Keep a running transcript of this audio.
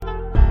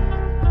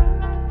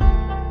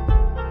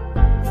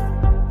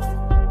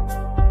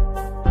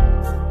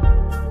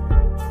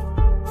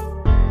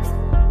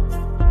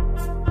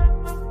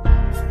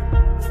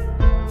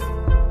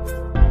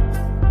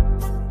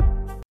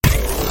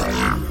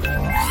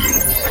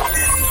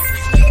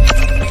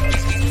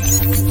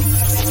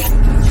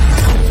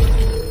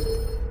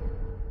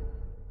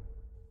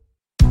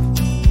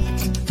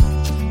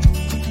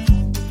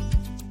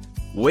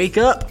Wake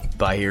up,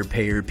 buyer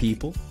payer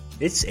people.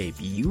 It's a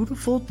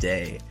beautiful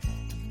day.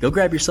 Go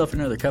grab yourself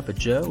another cup of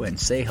joe and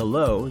say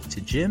hello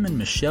to Jim and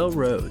Michelle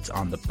Rhodes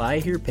on the Buy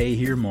Here Pay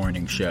Here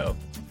morning show.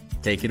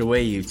 Take it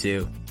away, you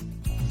two.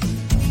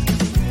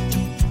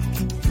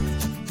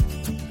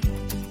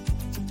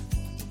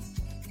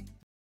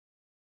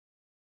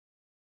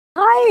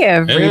 Hi,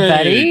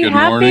 everybody. Hey, good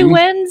Happy morning.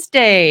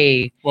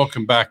 Wednesday.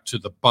 Welcome back to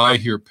the Buy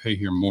Here, Pay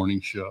Here morning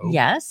show.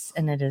 Yes,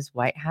 and it is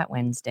White Hat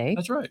Wednesday.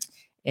 That's right.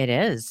 It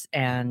is.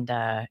 And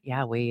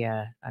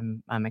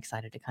I'm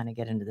excited to kind of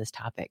get into this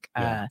topic.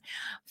 Yeah.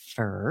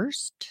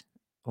 First,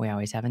 we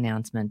always have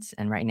announcements,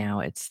 and right now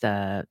it's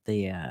the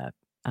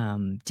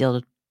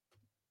deal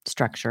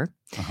structure,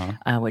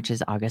 which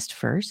is August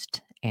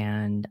 1st,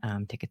 and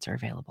tickets are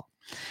available.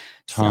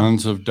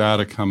 Tons of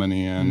data coming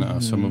in.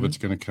 Some of it's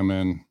going to come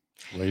in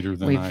later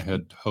than I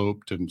had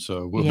hoped, and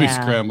so we'll be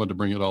scrambling to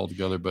bring it all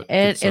together. But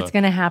it's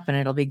going to happen.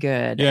 It'll be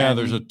good. Yeah,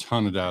 there's a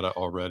ton of data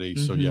already.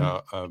 So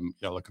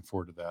looking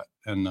forward to that.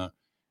 And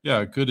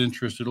good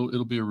interest.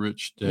 It'll be a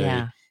rich day.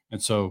 Yeah.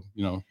 And so,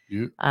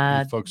 you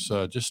folks,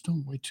 just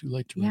don't wait too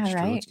late to register.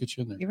 Right. Let's get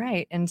you in there. You're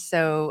right. And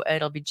so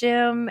it'll be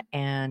Jim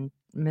and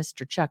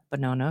Mr. Chuck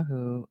Bonanno,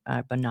 who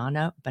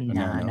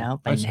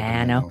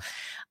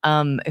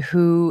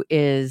who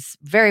is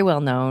very well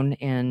known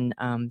in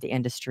the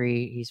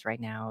industry. He's right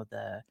now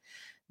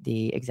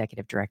the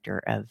executive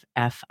director of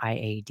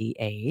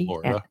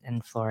FIADA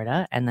in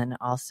Florida, and then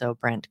also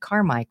Brent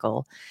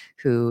Carmichael,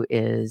 who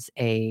is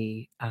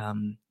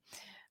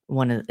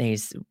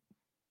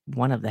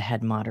one of the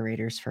head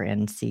moderators for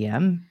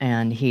NCM,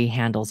 and he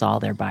handles all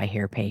their Buy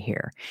Here, Pay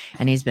Here.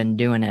 And he's been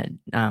doing it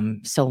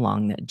so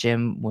long that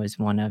Jim was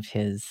one of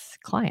his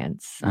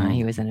clients.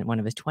 He was in one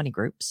of his 20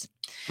 groups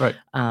for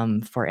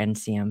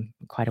NCM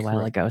quite a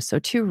while ago. So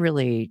two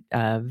really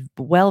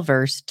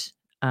well-versed,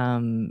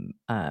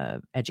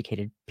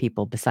 educated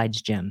people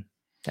besides Jim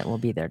that will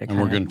be there to.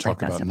 And we're going to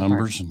talk about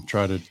numbers and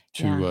try to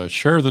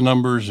share the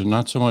numbers, and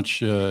not so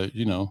much,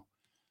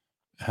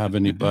 have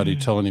anybody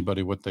tell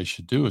anybody what they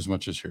should do, as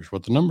much as here's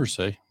what the numbers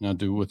say. Now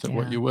do with it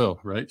what you will,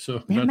 right?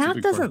 So math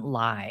doesn't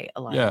lie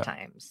a lot of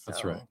times. So,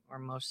 that's right. Or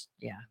most,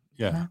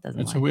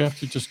 And so we have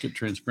to just get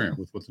transparent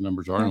with what the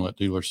numbers are and let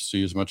dealers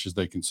see as much as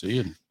they can see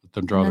and let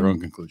them draw their own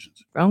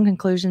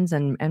conclusions.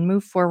 And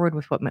move forward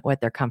with what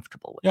they're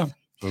comfortable with. Yeah.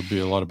 So it'll be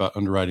a lot about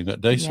underwriting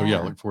that day. So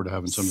look forward to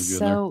having some of you in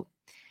there. So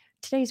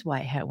today's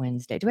White Hat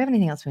Wednesday. Do we have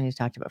anything else we need to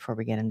talk about before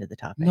we get into the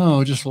topic?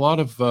 No, just a lot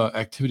of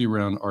activity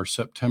around our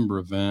September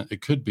event. It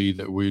could be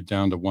that we're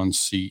down to one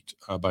seat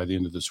by the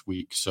end of this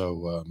week.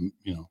 So,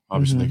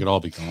 obviously they could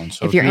all be gone.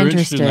 So if you're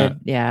interested,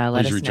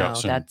 let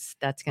us know.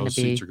 That's going to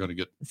be, seats are going to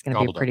get it's going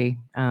to be pretty,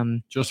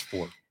 just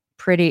 4.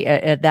 Pretty,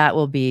 that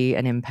will be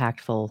an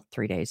impactful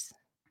 3 days.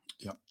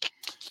 Yeah.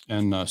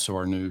 And so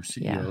our new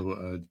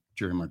CEO,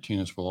 Jerry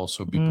Martinez, will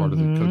also be part of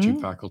the coaching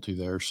faculty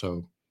there.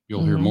 So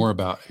you'll hear more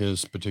about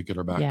his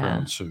particular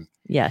background soon.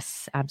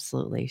 Yes,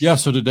 absolutely. Yeah.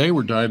 So today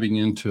we're diving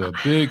into a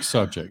big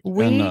subject.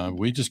 And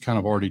we just kind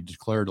of already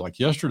declared, like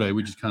yesterday,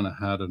 we just kind of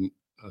had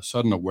a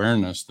sudden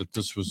awareness that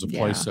this was the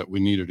place that we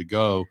needed to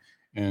go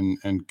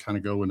and kind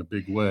of go in a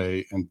big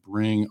way and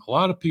bring a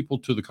lot of people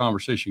to the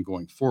conversation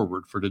going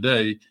forward. For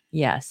today.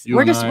 Yes.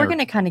 We're going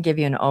to kind of give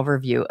you an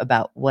overview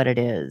about what it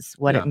is,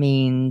 what it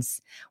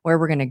means, where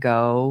we're going to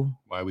go,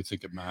 why we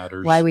think it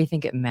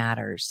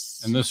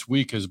matters. And this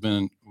week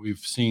we've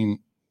seen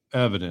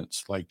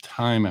evidence like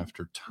time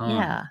after time.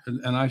 Yeah.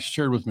 And I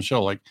shared with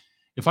Michelle, like,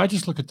 if I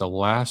just look at the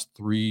last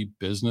 3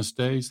 business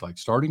days, like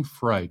starting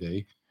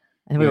Friday.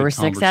 And we were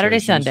sick Saturday,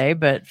 Sunday,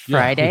 but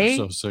Friday. We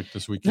were so sick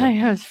this weekend.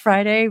 It was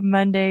Friday,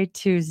 Monday,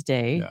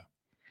 Tuesday.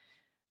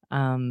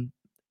 Yeah.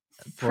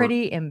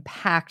 Pretty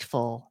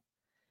impactful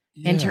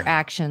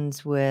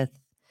interactions with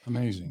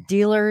amazing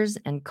dealers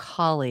and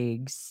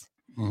colleagues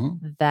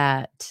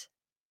that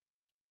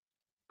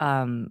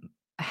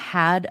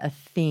had a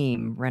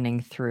theme running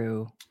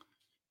through.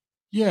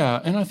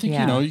 Yeah. And I think,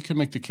 you can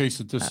make the case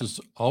that this is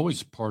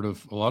always part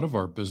of a lot of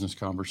our business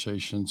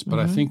conversations. But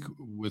I think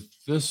with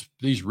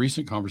these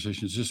recent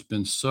conversations, it's just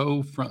been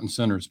so front and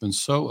center. It's been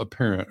so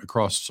apparent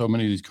across so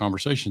many of these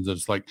conversations that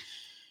it's like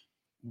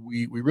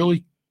we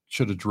really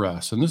should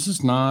address. And this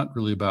is not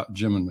really about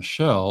Jim and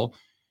Michelle.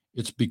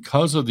 It's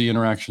because of the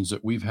interactions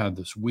that we've had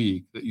this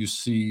week that you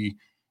see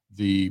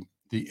the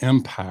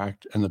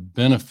impact and the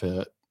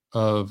benefit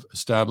of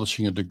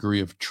establishing a degree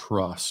of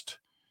trust.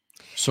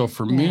 So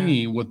for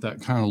me, what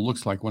that kind of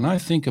looks like when I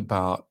think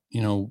about,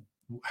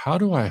 how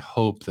do I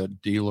hope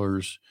that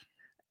dealers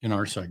in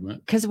our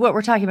segment? Because what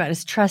we're talking about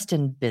is trust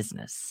in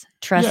business,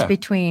 trust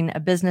between a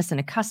business and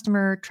a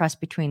customer,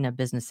 trust between a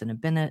business and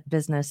a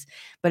business,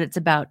 but it's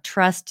about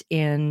trust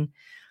in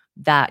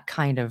that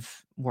kind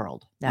of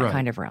world, that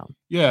kind of realm.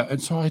 Yeah.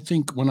 And so I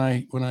think when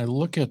I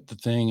look at the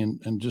thing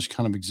and just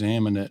kind of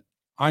examine it,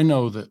 I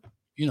know that,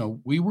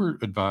 we were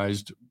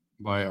advised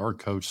by our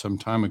coach some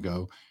time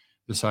ago that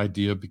this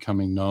idea of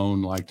becoming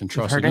known, liked, and You've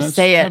trusted. heard And us that's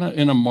say it. kind of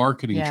in a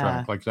marketing Yeah.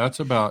 track. Like that's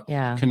about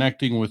Yeah.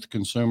 connecting with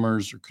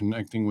consumers or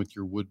connecting with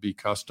your would-be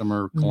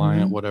customer,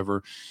 client,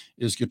 whatever,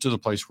 is get to the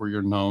place where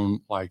you're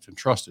known, liked, and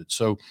trusted.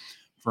 So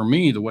for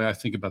me, the way I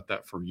think about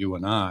that for you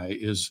and I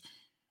is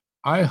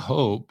I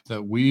hope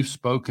that we've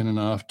spoken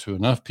enough to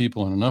enough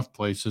people in enough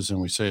places,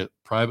 and we say it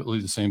privately,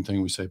 the same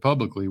thing we say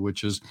publicly,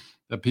 which is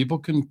that people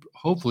can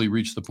hopefully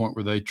reach the point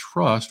where they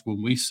trust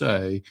when we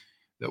say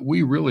that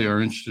we really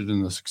are interested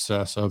in the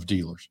success of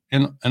dealers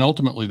and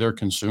ultimately their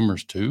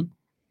consumers too.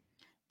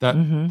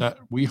 That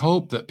we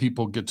hope that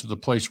people get to the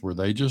place where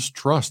they just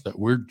trust that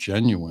we're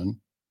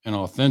genuine and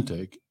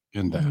authentic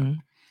in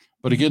that.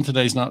 But again,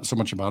 today's not so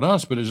much about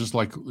us, but it's just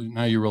like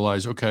now you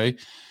realize, okay,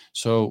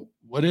 so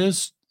what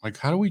is like,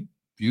 how do we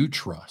view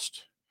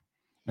trust?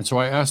 And so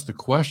I asked the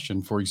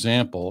question, for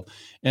example,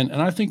 and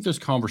I think this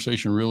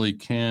conversation really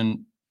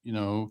can,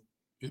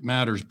 it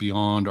matters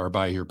beyond our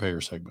buy here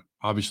payer segment.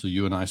 Obviously,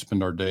 you and I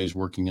spend our days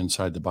working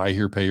inside the buy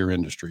here payer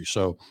industry.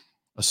 So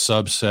a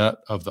subset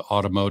of the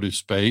automotive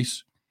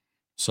space,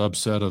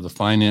 subset of the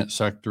finance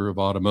sector of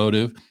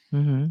automotive.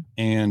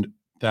 And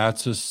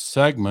that's a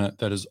segment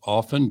that is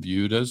often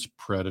viewed as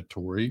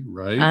predatory,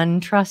 right?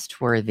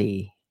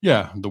 Untrustworthy.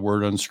 Yeah, the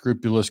word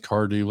unscrupulous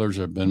car dealers.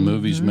 Have been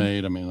movies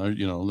made. I mean,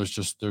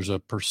 there's a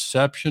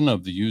perception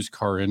of the used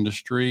car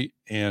industry,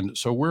 and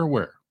so we're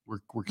aware.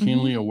 We're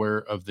keenly aware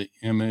of the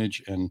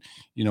image and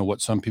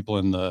what some people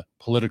in the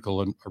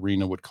political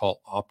arena would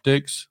call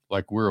optics.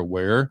 Like we're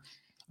aware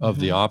of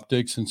the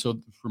optics, and so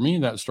for me,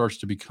 that starts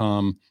to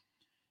become,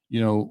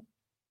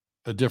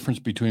 a difference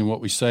between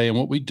what we say and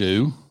what we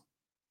do.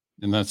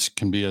 And that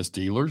can be as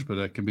dealers, but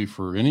that can be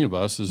for any of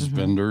us as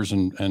vendors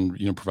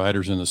and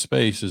providers in the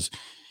space. Is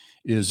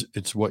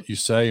it's what you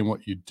say and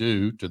what you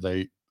do. Do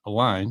they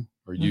align?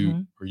 Are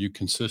you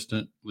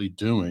consistently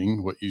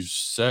doing what you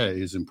say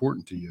is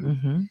important to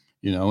you?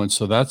 And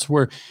so that's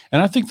where.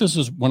 And I think this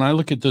is when I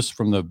look at this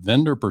from the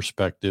vendor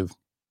perspective,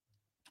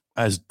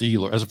 as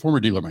a former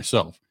dealer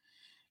myself,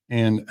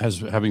 and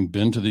as having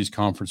been to these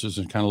conferences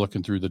and kind of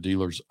looking through the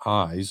dealer's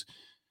eyes,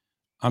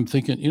 I'm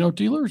thinking,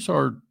 dealers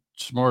are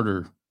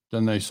smarter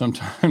than they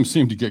sometimes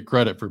seem to get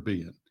credit for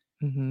being.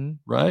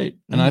 Right.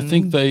 And I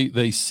think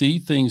they see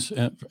things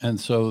and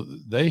so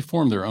they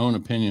form their own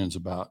opinions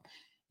about,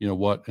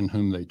 what and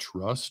whom they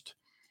trust.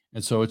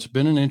 And so it's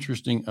been an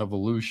interesting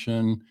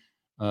evolution,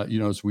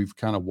 as we've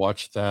kind of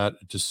watched that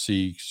to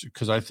see,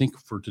 because I think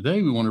for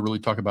today, we want to really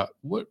talk about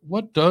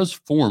what does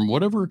form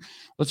whatever.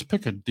 Let's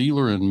pick a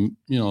dealer in,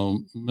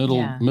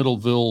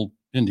 Middleville,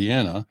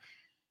 Indiana.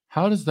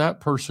 How does that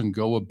person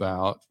go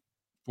about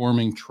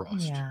forming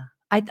trust? Yeah.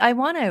 I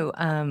want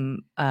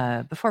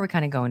to, before we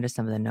kind of go into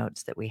some of the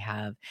notes that we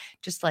have,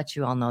 just let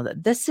you all know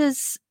that this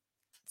is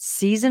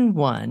season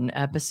 1,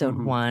 episode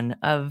 1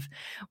 of,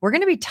 we're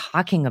going to be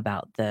talking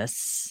about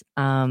this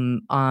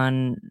in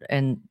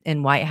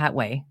White Hat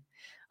Way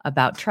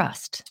about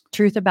trust,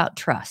 truth about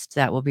trust.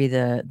 That will be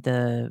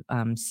the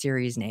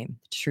series name,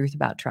 Truth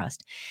About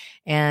Trust.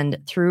 And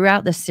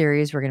throughout the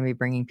series, we're going to be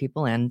bringing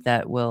people in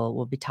that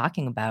we'll be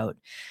talking about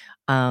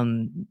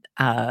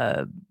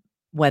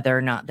whether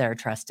or not they're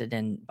trusted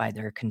by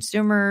their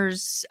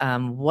consumers,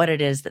 what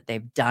it is that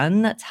they've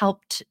done that's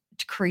helped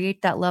to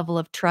create that level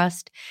of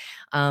trust,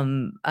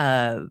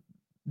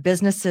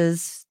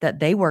 businesses that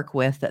they work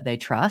with that they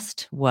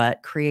trust,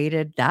 what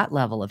created that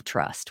level of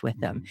trust with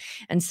them.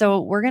 And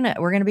so we're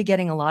gonna be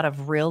getting a lot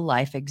of real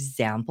life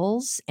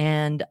examples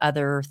and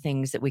other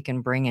things that we can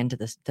bring into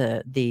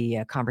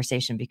the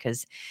conversation,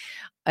 because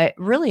it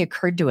really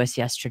occurred to us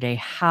yesterday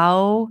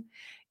how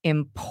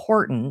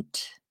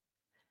important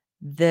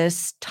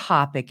this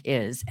topic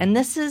is. And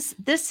this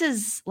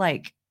is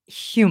like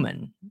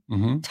human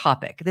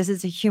topic. This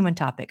is a human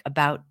topic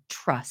about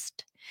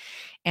trust.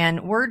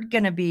 And we're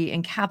going to be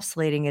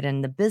encapsulating it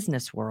in the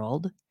business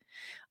world.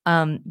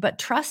 But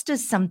trust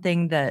is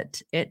something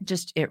that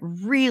it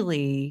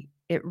really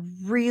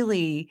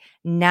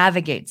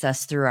navigates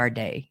us through our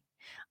day.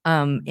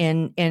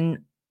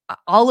 In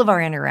all of our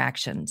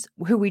interactions,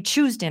 who we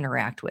choose to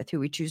interact with, who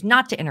we choose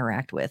not to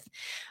interact with,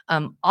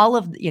 all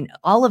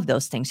of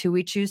those things, who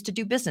we choose to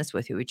do business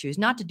with, who we choose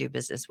not to do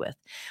business with.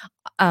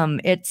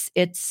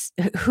 It's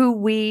who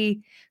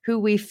we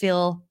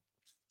feel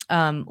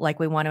like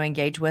we want to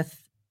engage with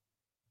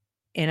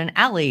in an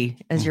alley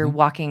as you're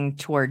walking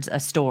towards a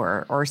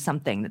store or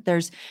something. That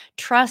there's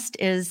trust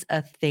is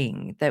a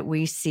thing that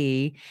we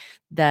see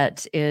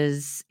that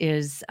is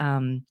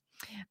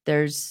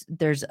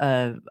there's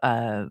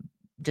a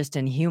just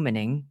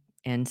inhumaning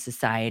in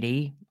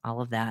society,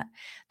 all of that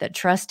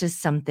trust is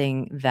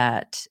something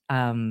that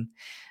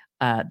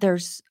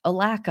there's a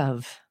lack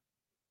of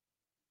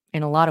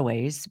in a lot of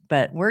ways.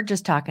 But we're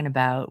just talking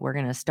about, we're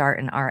going to start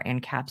in our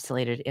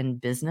encapsulated in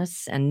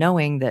business, and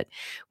knowing that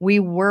we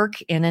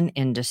work in an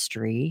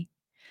industry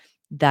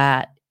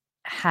that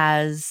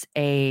has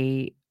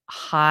a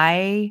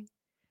high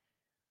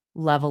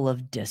level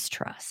of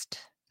distrust.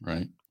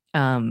 Right.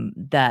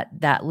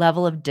 That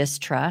level of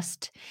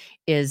distrust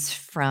is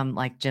from,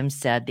 like Jim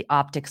said, the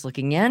optics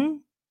looking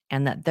in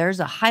and that there's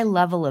a high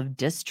level of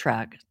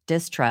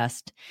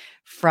distrust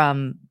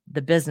from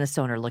the business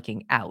owner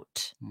looking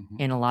out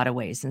in a lot of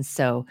ways. And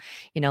so,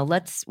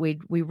 we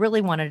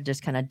really wanted to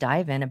just kind of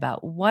dive in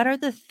about what are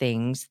the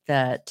things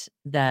that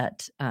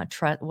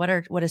trust,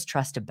 what is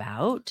trust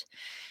about,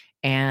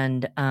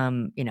 and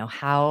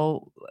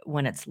how,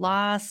 when it's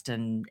lost,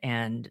 and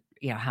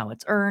how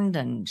it's earned,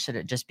 and should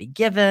it just be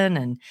given,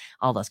 and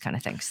all those kind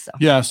of things.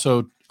 So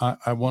so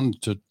I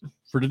wanted to,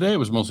 for today, it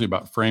was mostly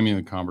about framing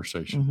the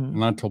conversation.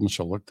 And I told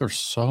Michelle, look, there's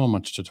so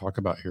much to talk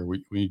about here.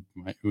 We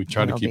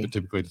try to keep it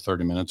typically to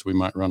 30 minutes. We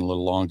might run a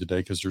little long today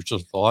because there's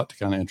just a lot to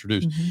kind of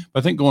introduce. But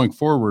I think going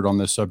forward on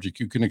this subject,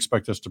 you can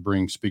expect us to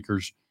bring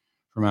speakers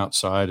from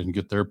outside and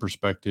get their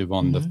perspective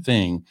on the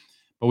thing.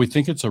 But we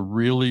think it's a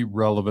really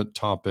relevant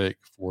topic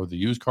for the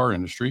used car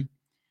industry.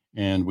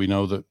 And we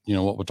know that,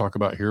 what we'll talk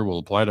about here will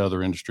apply to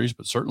other industries,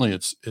 but certainly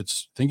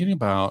it's thinking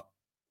about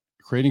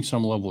creating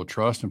some level of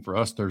trust. And for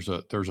us, there's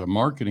a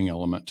marketing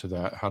element to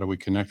that. How do we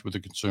connect with the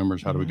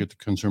consumers? How do we get the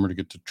consumer to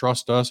get to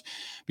trust us?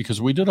 Because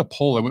we did a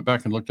poll. I went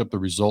back and looked up the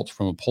results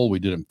from a poll we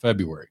did in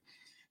February.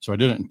 So I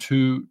did it in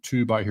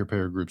two buy here, pay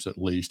here groups at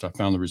least. I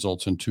found the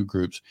results in two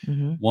groups.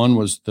 One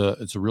was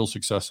it's a real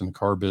success in the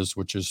car biz,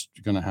 which is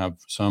going to have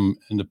some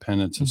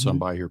independence and some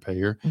buy here, pay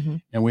here.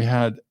 And we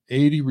had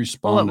 80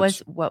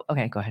 respondents.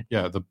 Okay, go ahead.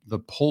 Yeah, the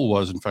poll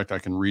was, in fact, I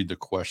can read the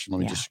question. Let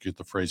me just get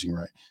the phrasing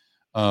right.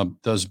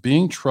 Does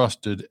being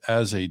trusted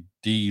as a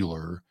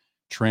dealer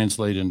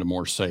translate into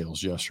more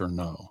sales? Yes or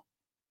no?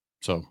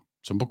 So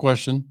simple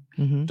question.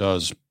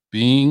 Does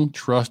being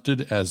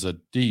trusted as a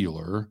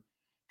dealer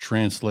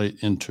translate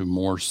into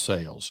more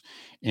sales?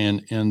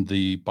 And in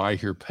the buy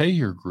here, pay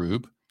here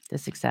group,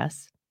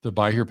 the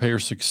buy here, pay here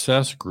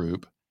success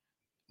group,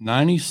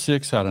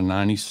 96 out of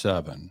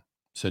 97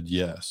 said,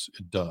 yes,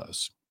 it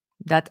does.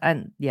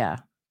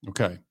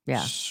 Okay.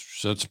 Yeah.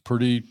 So that's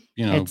pretty,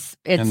 it's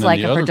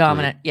like a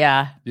predominant.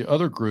 The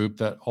other group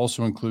that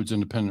also includes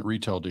independent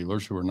retail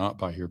dealers who are not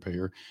buy here, pay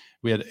here.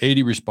 We had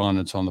 80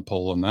 respondents on the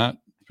poll in that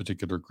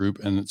particular group,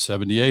 and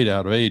 78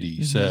 out of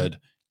 80 said,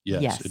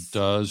 yes, it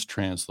does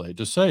translate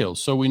to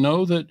sales. So we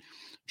know that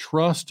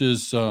trust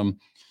is,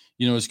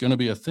 is going to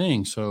be a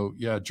thing. So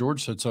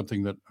George said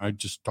something that I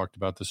just talked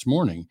about this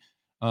morning.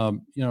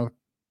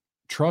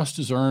 Trust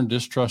is earned,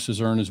 distrust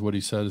is earned, is what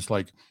he said. It's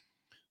like,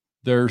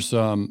 there's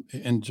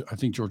and I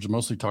think George is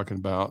mostly talking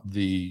about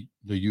the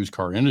used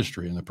car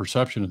industry and the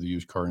perception of the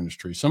used car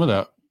industry. Some of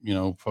that,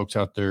 folks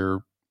out there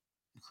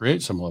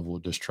create some level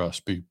of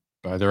distrust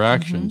by their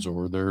actions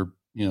or their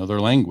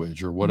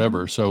language or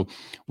whatever. So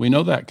we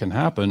know that can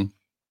happen.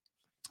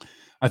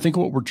 I think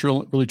what we're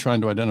really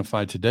trying to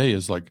identify today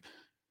is like,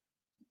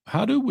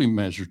 how do we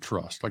measure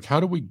trust? Like, how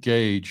do we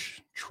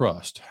gauge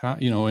trust? How,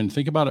 and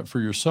think about it for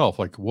yourself.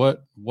 Like,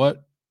 what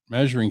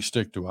measuring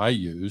stick do I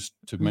use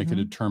to make a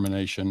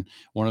determination?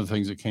 One of the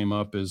things that came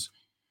up is,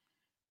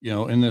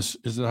 in this,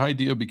 is the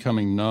idea of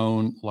becoming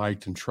known,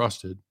 liked, and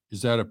trusted.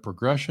 Is that a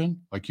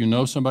progression? Like,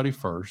 somebody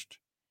first,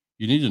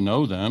 you need to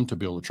know them to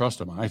be able to trust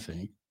them, I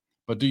think.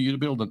 But do you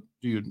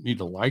need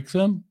to like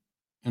them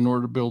in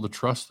order to be able to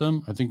trust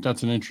them? I think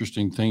that's an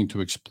interesting thing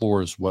to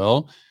explore as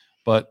well.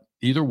 But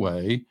either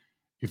way,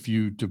 if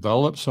you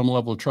develop some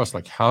level of trust,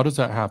 like, how does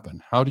that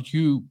happen? How do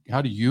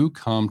you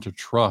come to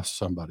trust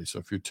somebody? So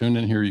if you're tuned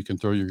in here, you can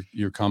throw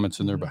your comments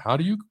in there, but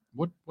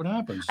what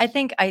happens? I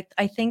think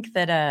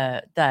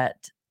that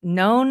that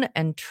known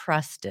and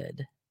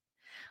trusted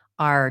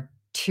are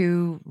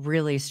two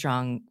really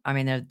strong. I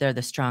mean, they're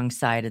the strong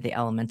side of the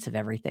elements of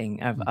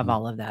everything, of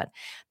all of that.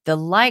 The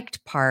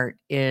liked part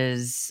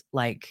is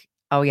like,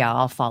 oh yeah,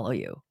 I'll follow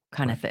you.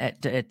 Kind of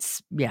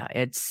it's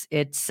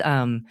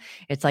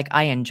like,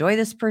 I enjoy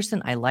this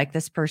person, I like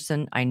this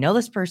person, I know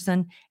this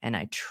person, and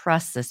I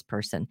trust this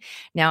person.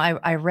 Now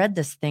I read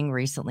this thing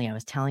recently, I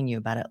was telling you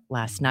about it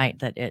last night,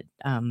 that it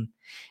and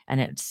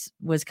it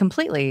was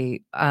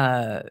completely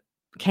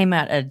came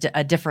at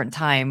a different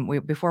time,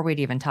 before we'd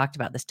even talked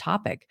about this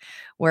topic,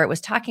 where it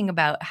was talking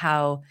about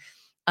how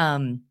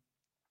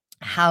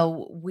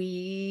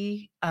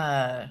we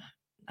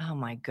oh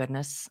my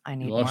goodness, I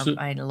need more.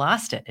 I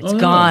lost it. It's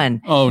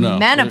gone. Oh no.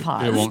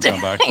 Menopause. It won't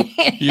come back.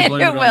 You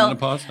blame it on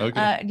menopause?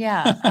 Okay.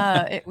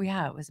 It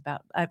was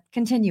about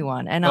continue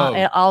on, and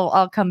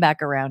I'll come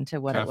back around to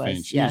what caffeine. It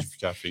was. She yes.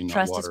 Caffeine,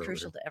 Trust is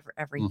crucial to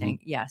everything.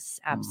 Yes,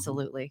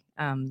 absolutely.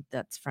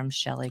 That's from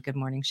Shelley. Good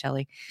morning,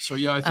 Shelley. So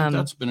I think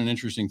that's been an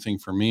interesting thing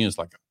for me, is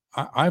like,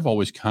 I've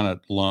always kind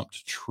of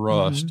lumped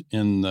trust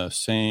in the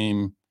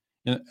same,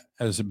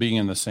 as being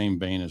in the same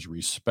vein as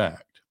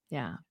respect.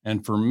 Yeah.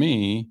 And for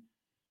me,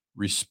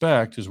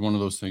 respect is one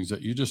of those things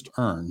that you just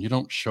earn. You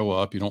don't show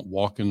up, you don't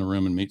walk in the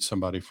room and meet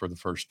somebody for the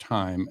first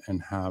time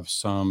and have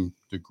some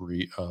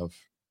degree of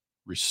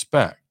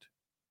respect.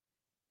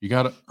 You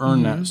got to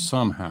earn that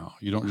somehow.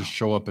 You don't just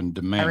show up and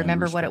demand. I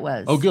remember respect. what it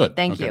was. Oh, good.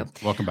 Thank you.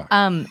 Welcome back.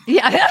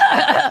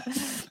 Yeah.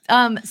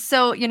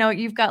 So,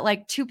 you've got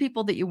like two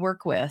people that you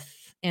work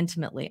with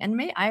intimately,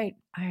 and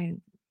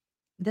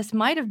this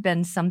might have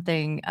been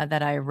something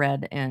that I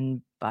read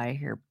in Buy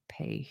Here,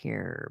 Pay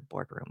Here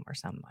boardroom or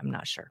something. I'm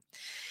not sure.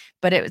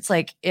 But it's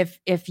like if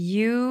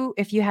you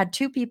had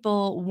two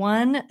people,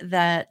 one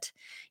that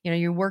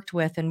you worked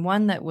with, and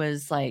one that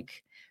was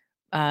like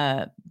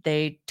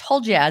they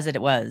told you as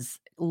it was,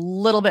 a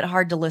little bit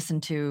hard to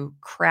listen to,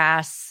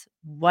 crass,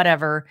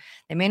 whatever.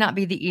 They may not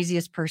be the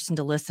easiest person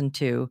to listen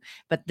to,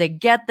 but they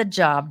get the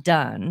job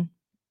done.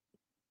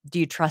 Do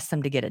you trust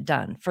them to get it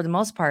done? For the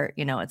most part,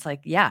 it's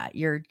like, yeah,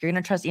 you're going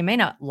to trust. You may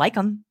not like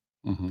them,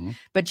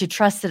 but you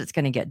trust that it's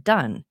going to get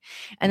done.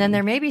 And then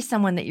there may be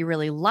someone that you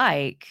really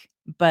like,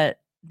 but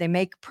they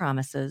make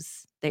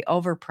promises, they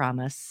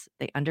overpromise,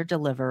 they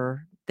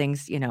underdeliver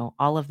things,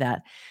 all of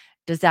that.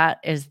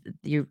 Is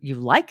you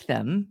like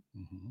them,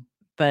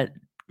 but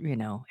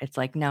it's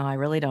like, no, I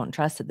really don't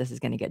trust that this is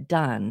going to get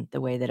done the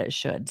way that it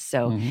should.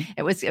 So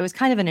it was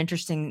kind of an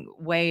interesting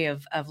way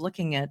of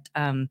looking at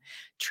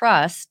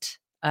trust.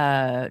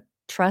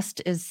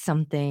 Trust is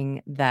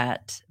something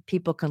that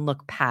people can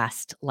look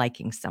past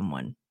liking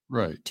someone,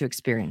 right, to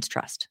experience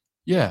trust.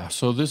 Yeah.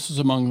 So this is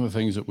among the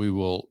things that we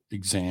will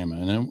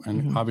examine.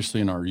 And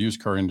obviously in our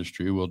used car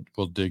industry,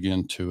 we'll dig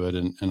into it.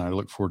 And I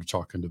look forward to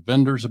talking to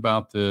vendors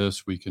about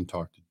this. We can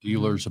talk to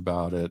dealers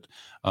about it.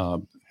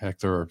 Heck,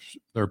 there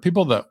are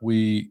people that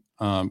we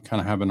kind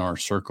of have in our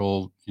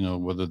circle,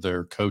 whether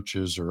they're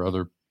coaches or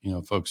other,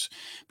 folks,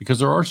 because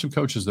there are some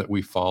coaches that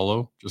we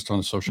follow just on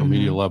a social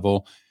media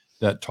level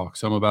that talk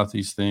some about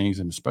these things,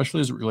 and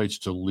especially as it relates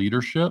to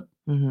leadership.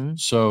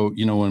 So,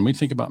 when we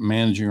think about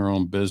managing our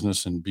own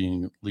business and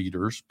being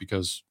leaders,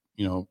 because,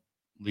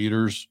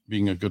 leaders,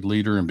 being a good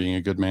leader and being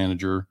a good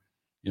manager,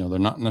 they're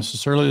not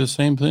necessarily the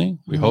same thing.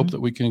 We hope that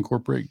we can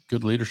incorporate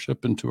good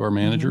leadership into our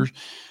managers,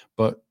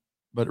 but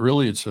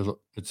really it's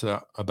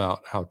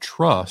about how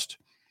trust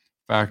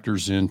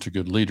factors into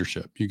good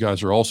leadership. You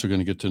guys are also going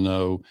to get to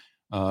know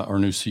our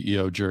new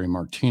CEO, Jerry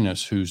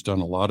Martinez, who's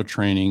done a lot of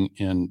training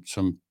in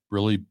some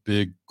really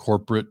big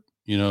corporate,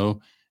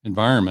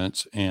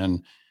 environments.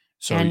 And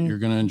so you're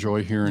going to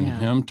enjoy hearing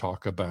him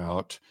talk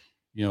about,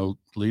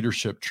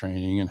 leadership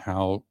training and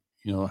how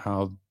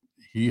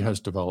he has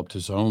developed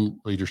his own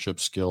leadership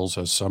skills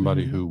as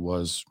somebody who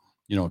was,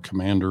 a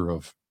commander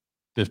of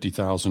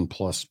 50,000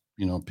 plus,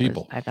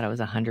 people. I thought it was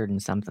 100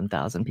 and something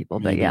thousand people,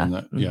 but maybe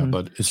yeah.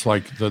 But it's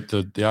like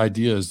the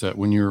idea is that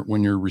when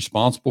you're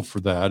responsible for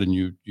that, and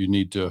you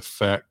need to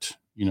affect,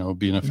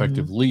 be an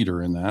effective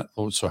leader in that.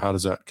 So how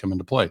does that come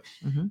into play?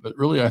 But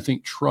really, I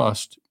think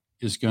trust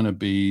is going to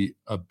be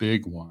a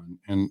big one.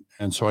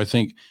 And so I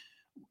think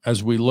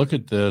as we look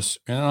at this,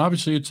 and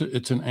obviously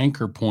it's an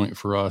anchor point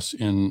for us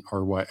in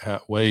our White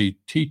Hat Way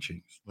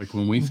teachings. Like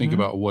when we think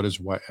about what is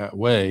White Hat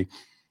Way,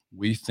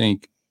 we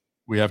think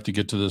we have to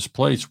get to this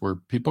place where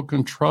people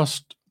can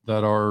trust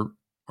that our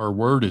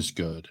word is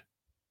good,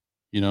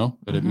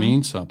 that it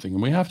means something.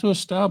 And we have to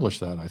establish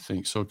that, I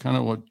think. So kind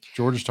of what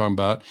George is talking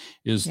about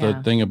is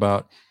the thing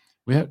about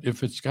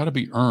if it's got to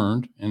be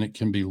earned and it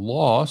can be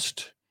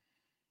lost,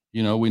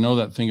 we know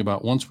that thing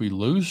about once we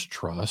lose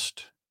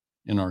trust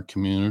in our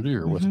community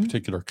or with a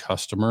particular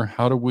customer,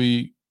 how do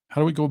we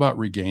go about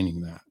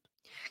regaining that?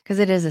 Because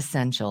it is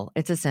essential.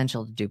 It's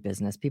essential to do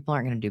business. People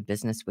aren't going to do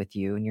business with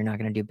you, and you're not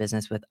going to do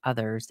business with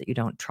others that you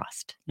don't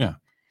trust. Yeah.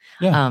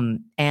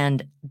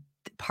 And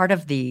part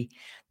of the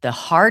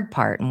hard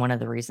part, and one of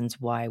the reasons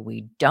why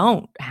we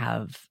don't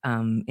have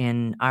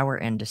in our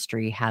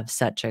industry have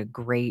such a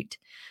great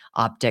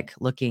optic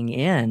looking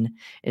in,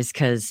 is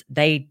because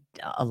a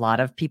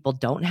lot of people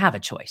don't have a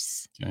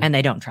choice, and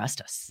they don't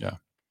trust us. Yeah.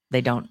 They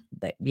don't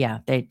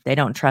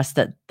trust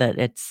that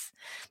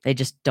they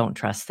just don't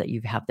trust that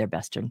you have their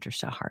best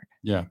interest at heart.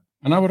 Yeah.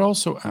 And I would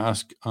also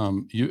ask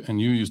you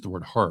used the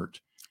word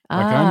heart.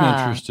 Like I'm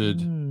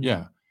interested.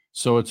 Yeah.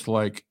 So it's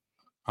like,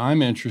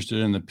 I'm interested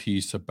in the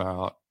piece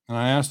about, and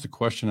I asked the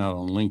question out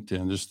on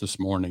LinkedIn just this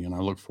morning, and I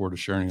look forward to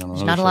sharing it on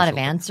There's another not a lot of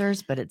social-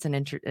 answers, but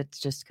it's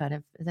just kind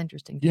of it's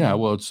interesting. Yeah.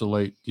 Well, it's a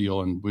late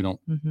deal, and we don't,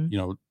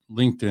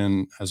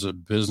 LinkedIn as a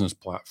business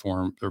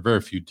platform, there are very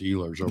few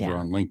dealers over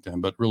on LinkedIn,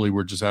 but really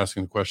we're just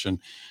asking the question,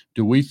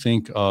 do we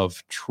think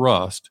of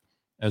trust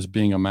as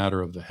being a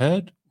matter of the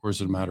head, or is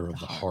it a matter of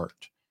the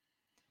heart?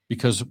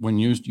 Because when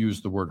you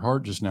use the word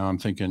heart just now, I'm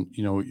thinking,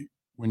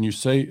 when you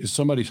say, is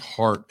somebody's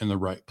heart in the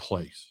right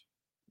place?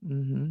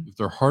 If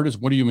their heart is,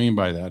 what do you mean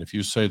by that? If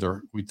you say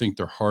we think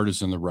their heart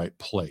is in the right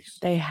place,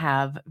 they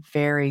have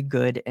very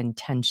good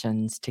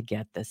intentions to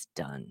get this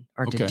done,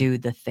 or to do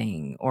the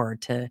thing, or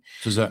to.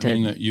 Does that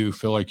mean that you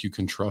feel like you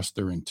can trust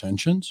their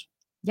intentions?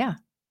 Yeah.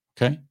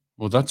 Okay.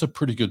 Well, that's a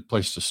pretty good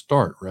place to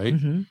start, right?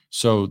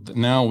 So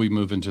now we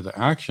move into the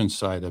action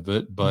side of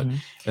it, but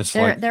it's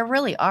there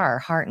really are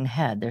heart and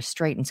head. There's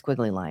straight and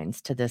squiggly lines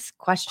to this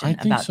question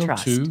about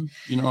trust. I think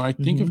so too. I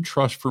think of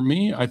trust, for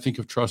me, I think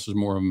of trust as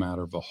more a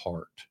matter of the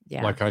heart.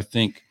 Yeah. Like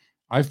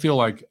I feel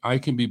like I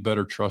can be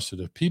better trusted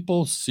if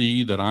people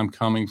see that I'm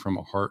coming from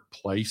a heart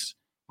place.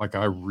 Like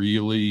I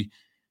really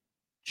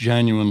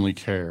genuinely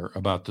care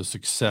about the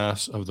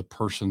success of the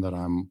person that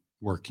I'm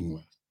working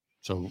with.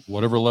 So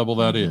whatever level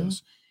that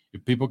is,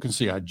 if people can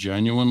see I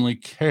genuinely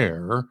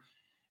care,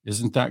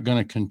 isn't that going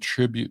to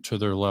contribute to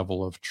their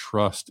level of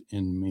trust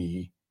in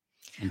me?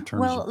 in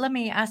terms Well, of. let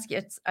me ask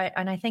you,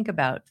 and I think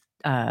about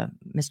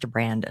Mr.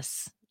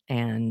 Brandis,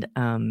 and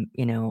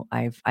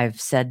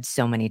I've said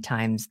so many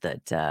times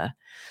that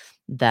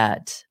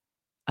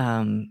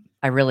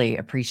I really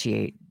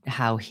appreciate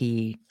how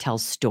he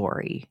tells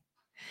story.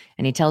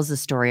 And he tells the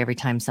story every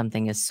time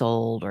something is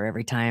sold or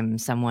every time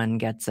someone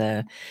gets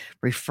a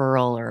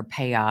referral or a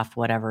payoff,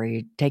 whatever.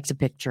 He takes a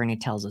picture and he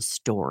tells a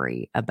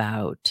story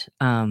about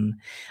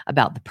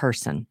the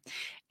person,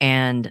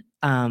 and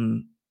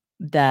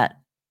that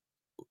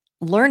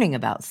learning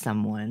about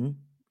someone,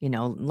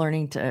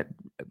 learning to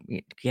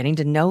getting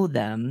to know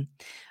them,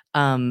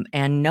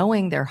 and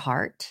knowing their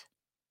heart,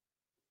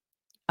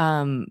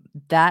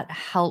 that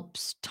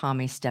helps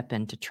Tommy step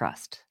into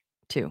trust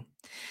too.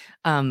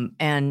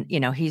 And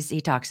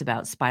he talks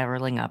about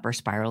spiraling up or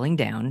spiraling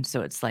down.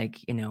 So it's like,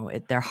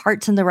 their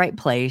heart's in the right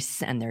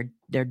place and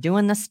they're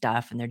doing the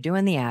stuff and they're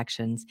doing the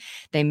actions.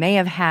 They may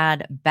have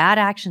had bad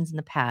actions in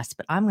the past,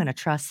 but I'm going to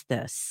trust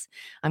this.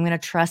 I'm going to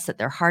trust that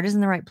their heart is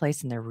in the right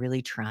place and they're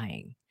really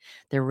trying.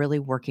 They're really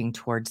working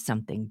towards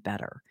something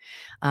better.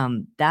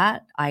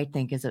 That I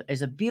think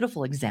is a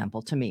beautiful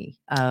example to me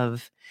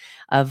of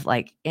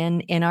like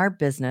in our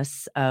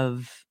business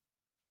of,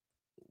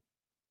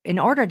 in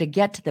order to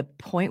get to the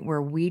point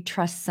where we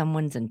trust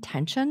someone's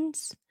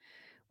intentions,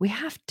 we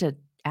have to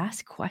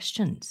ask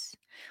questions.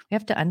 We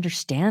have to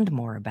understand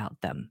more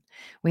about them.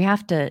 We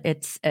have to,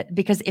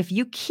 because if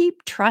you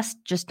keep trust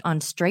just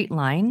on straight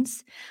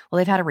lines, well,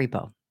 they've had a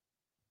repo.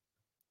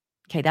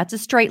 Okay, that's a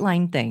straight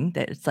line thing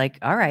that it's like,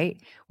 all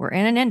right, we're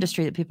in an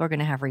industry that people are going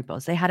to have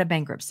repos. They had a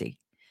bankruptcy.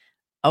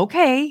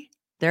 Okay,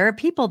 there are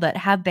people that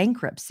have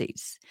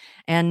bankruptcies.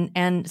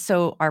 And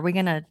so are we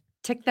going to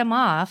tick them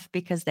off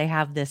because they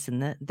have this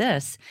and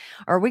this?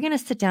 Or are we going to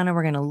sit down and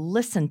we're going to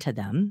listen to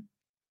them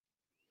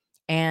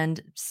and,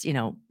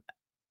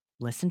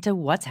 listen to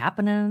what's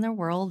happening in their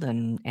world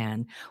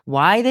and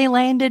why they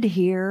landed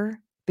here,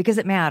 because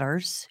it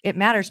matters. It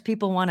matters.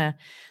 People want to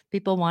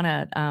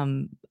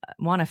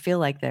feel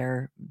like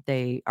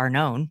they are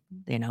known.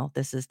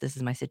 This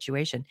is my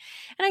situation.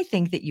 And I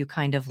think that you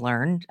kind of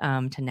learn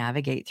to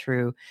navigate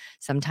through.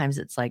 Sometimes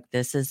it's like,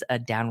 this is a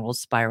downward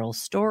spiral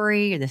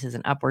story, this is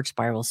an upward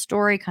spiral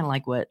story, kind of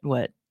like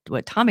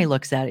what Tommy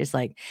looks at is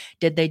like,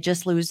 did they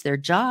just lose their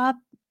job?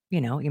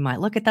 You might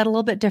look at that a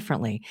little bit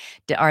differently.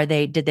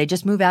 Did they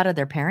just move out of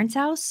their parents'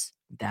 house?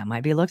 That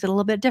might be looked at a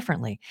little bit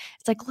differently.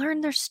 It's like,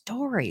 learn their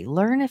story.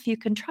 Learn if you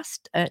can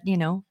trust, that.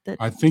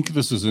 I think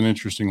this is an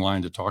interesting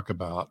line to talk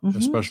about,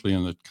 especially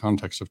in the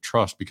context of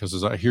trust, because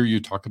as I hear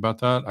you talk about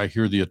that, I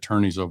hear the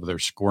attorneys over there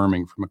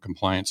squirming from a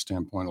compliance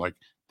standpoint, like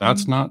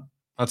that's not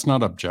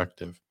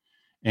objective.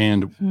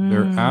 And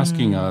they're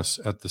asking us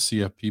at the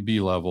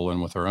CFPB level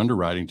and with our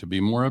underwriting to be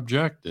more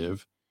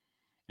objective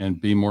and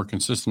be more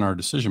consistent in our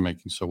decision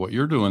making. So what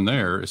you're doing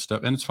there is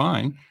and it's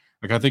fine.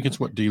 Like, I think it's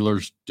what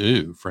dealers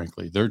do,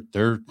 frankly.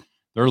 They're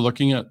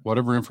looking at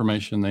whatever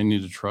information they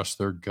need to trust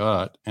their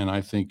gut. And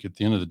I think at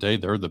the end of the day,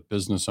 they're the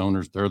business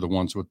owners. They're the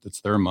ones it's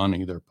their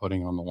money they're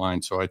putting on the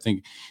line. So I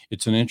think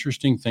it's an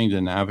interesting thing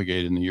to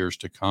navigate in the years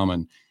to come.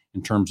 And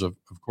in terms of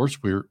course,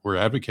 we're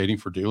advocating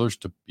for dealers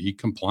to be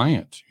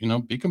compliant,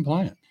 be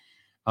compliant.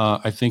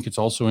 I think it's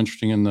also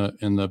interesting in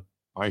the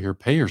buy here,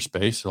 pay here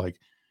space, like,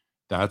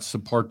 that's the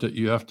part that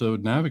you have to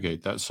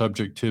navigate, that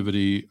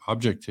subjectivity,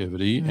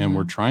 objectivity. And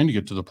we're trying to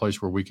get to the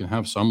place where we can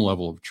have some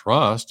level of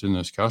trust in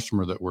this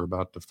customer that we're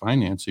about to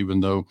finance,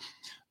 even though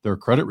their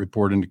credit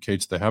report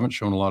indicates they haven't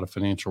shown a lot of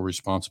financial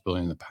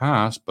responsibility in the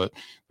past, but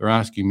they're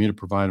asking me to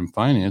provide them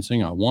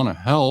financing. I want to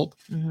help.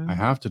 I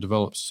have to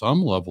develop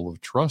some level of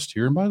trust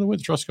here. And by the way,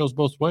 the trust goes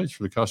both ways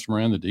for the customer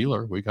and the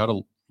dealer. We got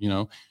to,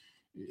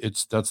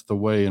 that's the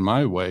way, in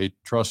my way,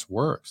 trust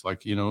works.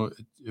 Like,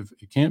 if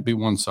it can't be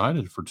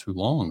one-sided for too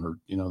long, or,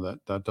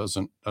 that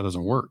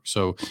doesn't work.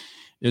 So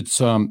it's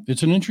an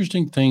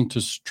interesting thing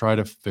to try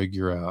to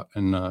figure out.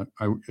 And I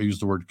use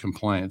the word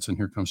compliance, and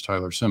here comes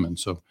Tyler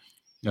Simmons. So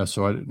yeah,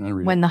 so I didn't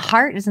read when the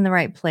heart is in the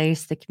right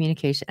place, the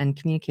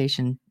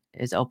communication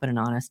is open and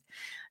honest.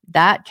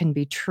 That can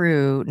be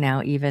true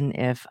now, even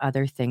if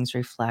other things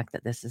reflect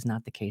that this is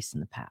not the case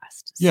in the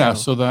past. Yeah.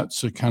 So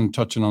that's kind of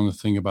touching on the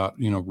thing about,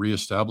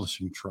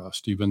 reestablishing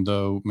trust, even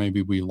though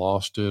maybe we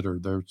lost it or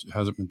there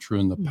hasn't been true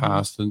in the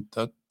past. And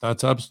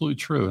that's absolutely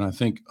true. And I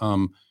think,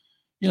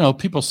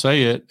 people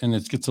say it and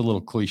it gets a little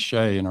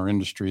cliche in our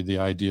industry. The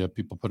idea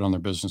people put on their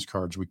business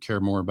cards, we care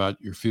more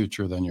about your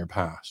future than your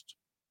past.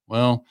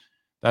 Well,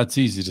 that's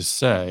easy to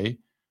say.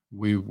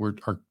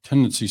 Our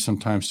tendency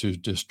sometimes to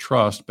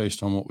distrust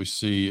based on what we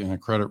see in a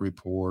credit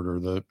report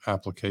or the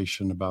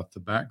application about the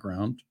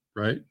background,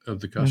 right, of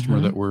the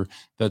customer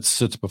that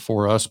sits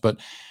before us. But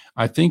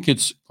I think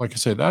it's, like I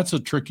say, that's a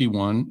tricky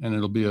one, and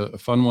it'll be a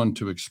fun one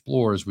to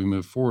explore as we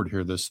move forward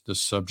here. This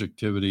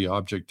subjectivity,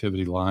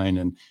 objectivity line,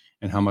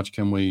 and how much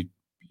can we,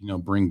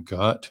 bring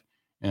gut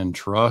and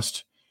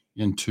trust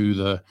into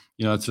the.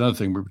 That's another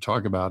thing we were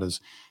talking about is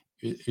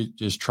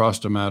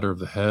trust a matter of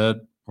the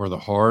head or the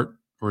heart,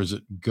 or is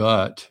it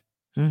gut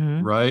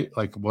right?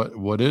 Like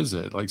what is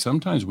it? Like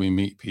sometimes we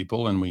meet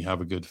people and we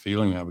have a good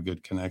feeling, we have a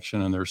good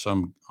connection, and there's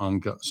some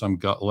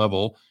gut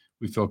level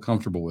we feel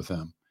comfortable with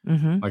them.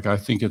 Like I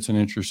think it's an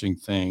interesting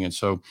thing, and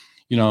so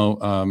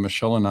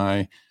Michelle and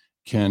I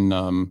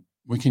can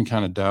we can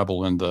kind of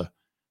dabble in the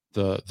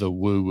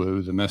woo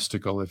woo, the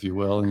mystical, if you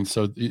will, and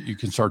so you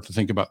can start to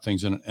think about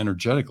things in an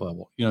energetic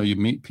level. You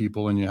meet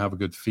people and you have a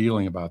good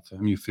feeling about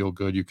them. You feel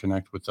good. You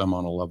connect with them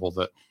on a level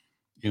that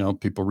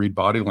people read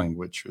body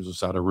language. Is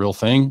that a real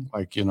thing?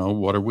 Like,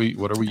 what are we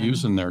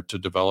using there to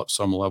develop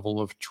some level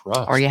of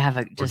trust? Or you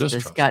have just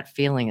this gut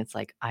feeling. It's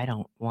like, I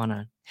don't want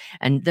to,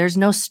 and there's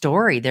no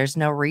story. There's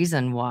no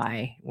reason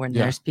why. When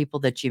there's people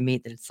that you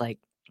meet that it's like,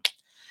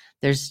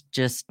 there's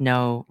just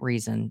no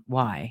reason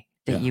why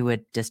that you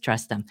would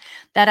distrust them.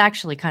 That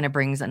actually kind of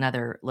brings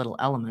another little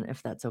element,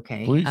 if that's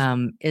okay. Please.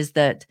 Is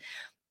that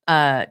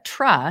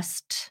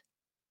trust,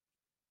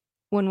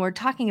 when we're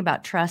talking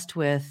about trust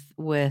with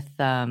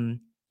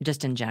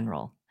just in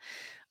general,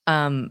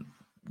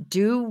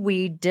 do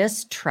we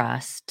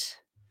distrust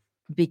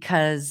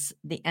because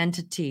the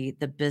entity,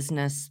 the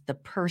business, the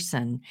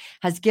person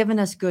has given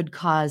us good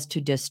cause to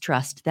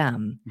distrust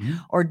them?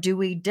 Or do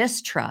we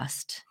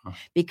distrust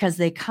because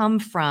they come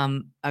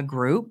from a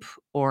group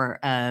or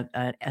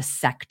a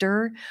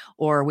sector,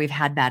 or we've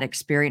had bad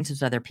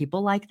experiences with other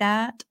people like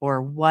that,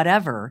 or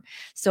whatever?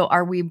 So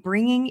are we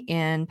bringing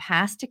in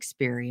past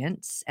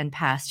experience and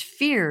past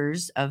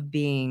fears of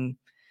being,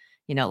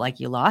 like,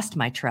 you lost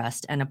my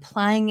trust, and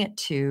applying it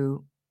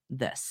to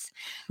this?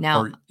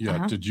 Now,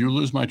 did you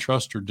lose my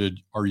trust, or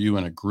are you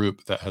in a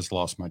group that has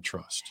lost my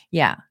trust?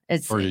 Yeah,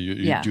 or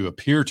you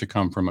appear to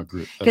come from a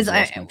group that has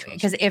lost my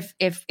trust. Because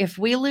if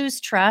we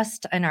lose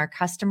trust in our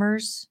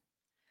customers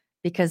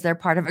because they're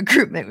part of a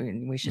group,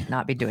 we should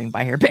not be doing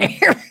buy here, pay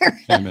here.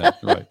 Amen.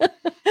 Right.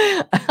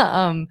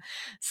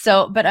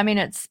 So, but I mean,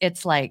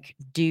 it's like,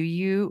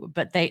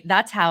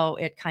 that's how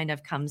it kind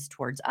of comes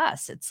towards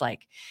us. It's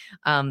like,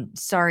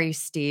 sorry,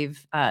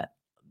 Steve.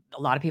 A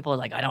lot of people are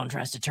like, I don't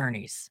trust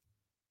attorneys.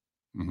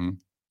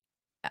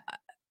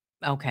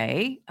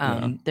 Okay.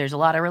 There's a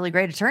lot of really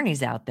great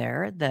attorneys out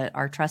there that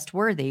are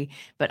trustworthy,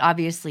 but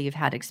obviously you've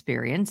had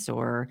experience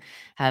or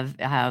have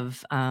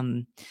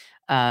had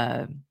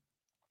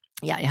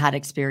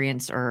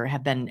experience or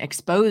have been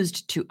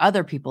exposed to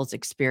other people's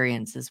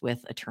experiences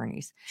with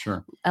attorneys.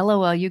 Sure.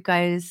 LOL, you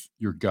guys,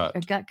 your gut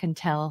can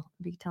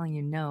be telling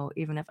you no,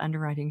 even if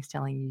underwriting is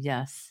telling you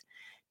yes.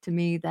 To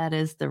me, that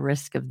is the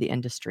risk of the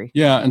industry.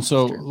 Yeah. And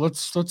so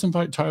let's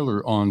invite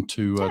Tyler on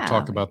to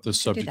talk about this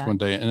subject one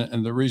day.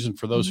 And the reason,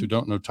 for those who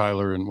don't know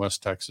Tyler in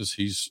West Texas,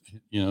 he's,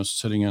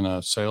 sitting in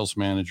a sales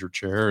manager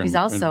chair. He's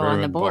also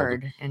on the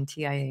board in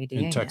TIADA.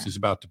 In Texas,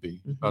 about to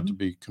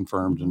be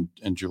confirmed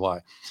in July.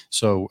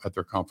 So at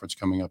their conference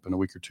coming up in a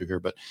week or two here.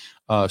 But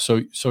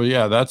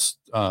that's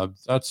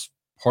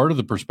part of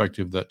the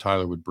perspective that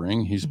Tyler would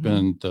bring. He's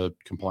been the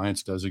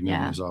compliance designate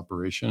in his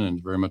operation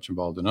and very much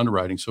involved in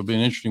underwriting. So it'll be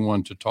an interesting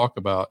one to talk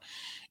about,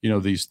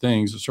 these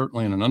things,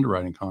 certainly in an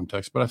underwriting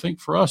context. But I think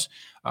for us,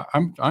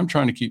 I'm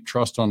trying to keep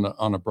trust on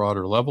a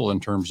broader level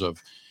in terms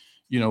of,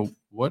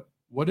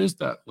 what is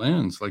that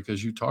lens? Like,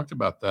 as you talked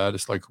about that,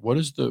 it's like,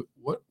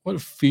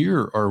 what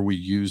fear are we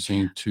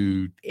using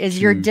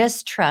Is your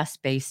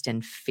distrust based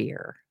in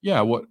fear? Yeah.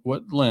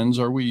 What lens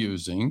are we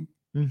using?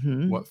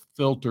 What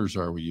filters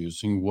are we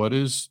using? What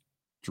is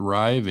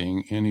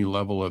driving any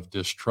level of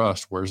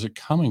distrust? Where's it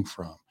coming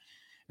from?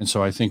 And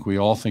so I think we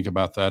all think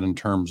about that in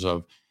terms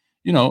of,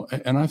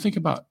 and I think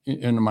about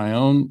in my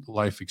own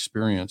life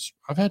experience,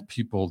 I've had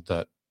people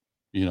that,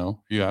 you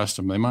asked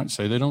them, they might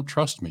say they don't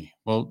trust me.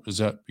 Well, is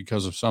that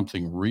because of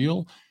something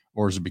real,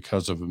 or is it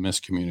because of a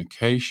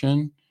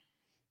miscommunication?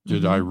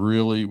 Did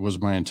was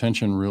my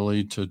intention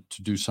really to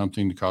do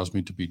something to cause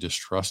me to be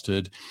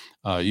distrusted?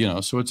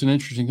 So it's an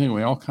interesting thing.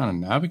 We all kind of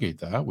navigate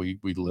that. We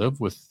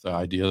live with the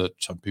idea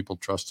that some people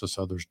trust us,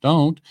 others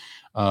don't.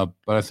 But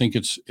I think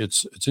it's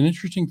an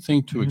interesting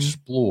thing to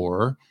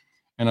explore.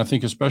 And I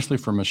think especially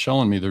for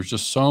Michelle and me, there's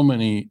just so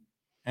many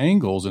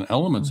angles and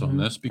elements on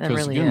this,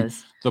 because really again,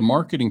 is. The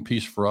marketing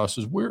piece for us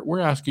is we're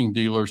asking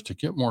dealers to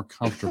get more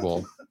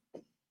comfortable.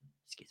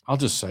 I'll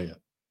just say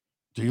it.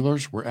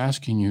 Dealers, we're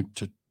asking you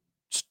to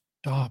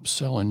stop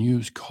selling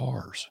used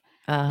cars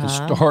and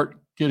start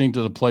getting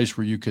to the place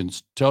where you can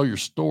tell your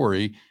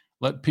story,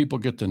 let people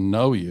get to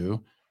know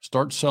you,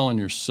 start selling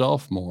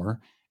yourself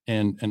more.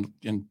 And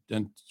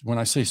when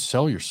I say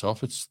sell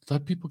yourself, it's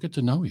let people get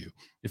to know you.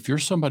 If you're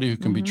somebody who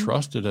can be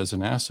trusted as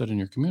an asset in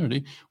your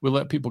community, we'll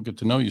let people get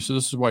to know you. So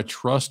this is why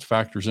trust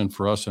factors in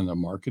for us in the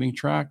marketing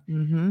track.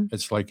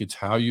 It's like, it's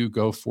how you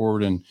go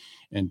forward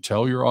and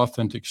tell your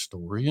authentic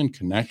story and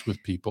connect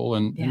with people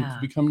and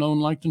become known,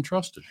 liked, and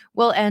trusted.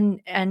 Well,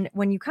 and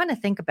when you kind of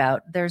think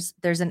about, there's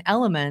an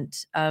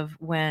element of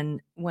when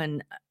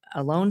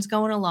a loan's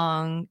going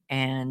along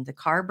and the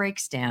car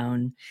breaks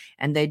down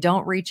and they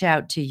don't reach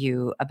out to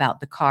you about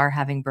the car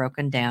having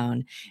broken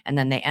down, and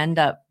then they end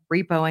up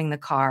repoing the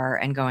car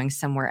and going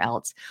somewhere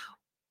else.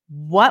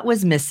 What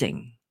was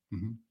missing?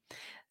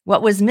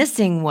 What was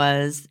missing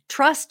was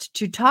trust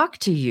to talk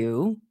to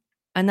you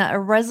and that a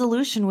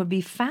resolution would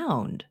be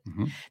found.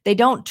 Mm-hmm. They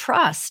don't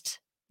trust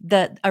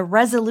that a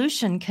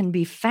resolution can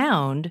be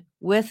found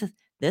with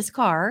this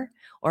car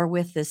or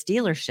with this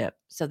dealership.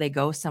 So they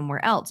go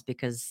somewhere else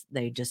because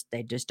they just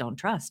don't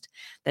trust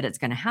that it's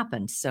going to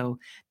happen. So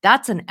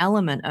that's an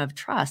element of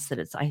trust that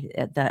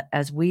that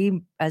as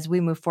we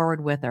move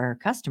forward with our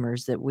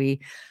customers, that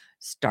we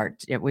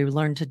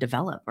learn to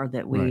develop, or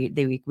that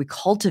we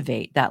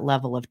cultivate that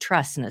level of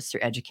trust. And it's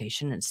through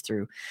education, it's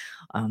through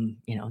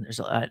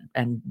there's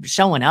and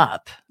showing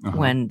up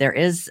when there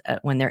is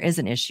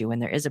an issue, when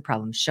there is a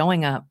problem,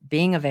 showing up,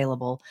 being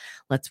available.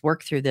 Let's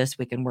work through this.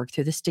 We can work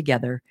through this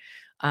together.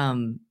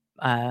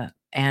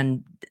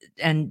 And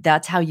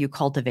that's how you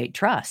cultivate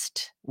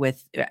trust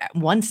with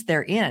once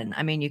they're in.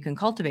 I mean, you can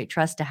cultivate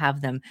trust to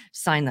have them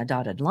sign the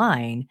dotted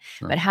line,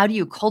 but how do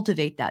you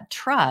cultivate that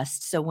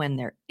trust so when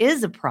there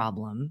is a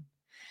problem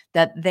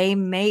that they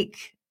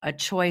make a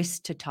choice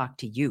to talk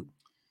to you?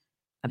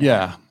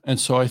 Yeah. And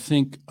so I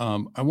think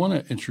I want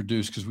to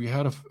introduce, because we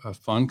had a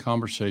fun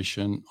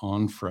conversation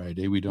on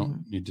Friday. We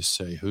don't need to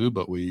say who,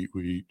 but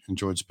we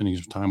enjoyed spending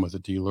some time with a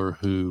dealer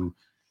who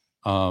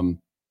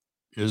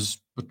is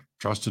a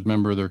trusted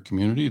member of their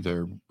community.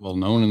 They're well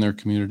known in their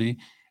community.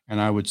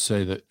 And I would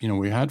say that,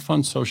 we had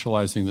fun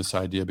socializing this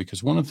idea,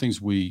 because one of the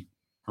things we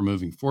are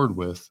moving forward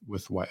with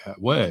White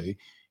Hat Way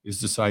is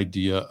this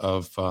idea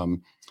of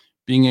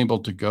being able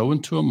to go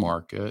into a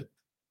market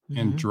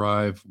and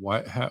drive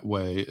White Hat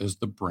Way as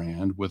the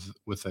brand with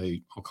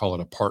I'll call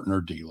it a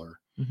partner dealer.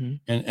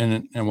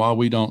 And while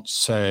we don't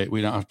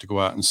have to go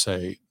out and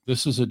say,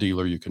 this is a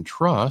dealer you can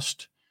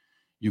trust,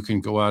 you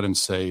can go out and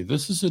say,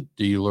 this is a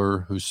dealer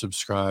who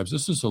subscribes,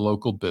 this is a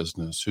local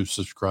business who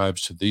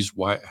subscribes to these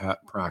White Hat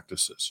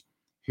practices.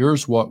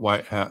 Here's what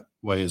White Hat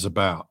Way is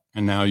about.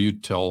 And now you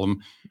tell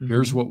them,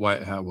 here's what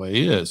White Hat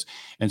Way is.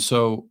 And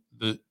so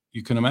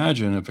you can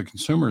imagine, if a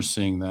consumer is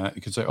seeing that,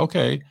 you can say,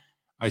 okay,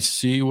 I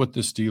see what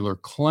this dealer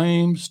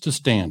claims to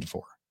stand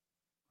for,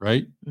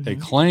 right? They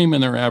claim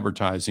in their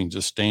advertising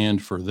to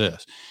stand for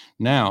this.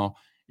 Now,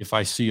 if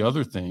I see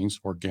other things,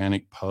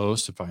 organic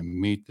posts, if I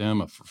meet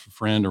them, a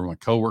friend or my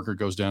coworker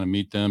goes down and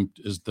meet them,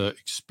 is the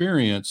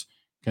experience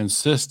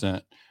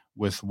consistent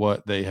with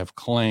what they have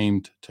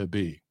claimed to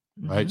be,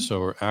 right?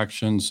 So our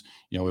actions,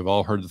 we've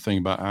all heard the thing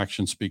about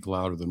actions speak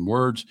louder than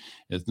words.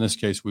 In this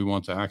case, we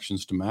want the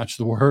actions to match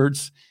the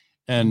words.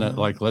 And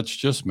let's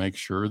just make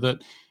sure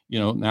that,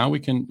 now we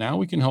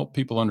can help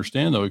people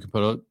understand, though. We can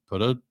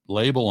put a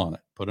label on it,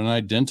 put an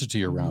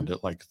identity around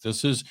it. Like,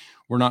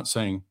 we're not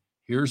saying,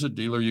 here's a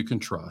dealer you can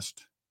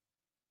trust.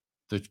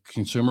 The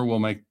consumer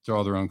will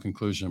draw their own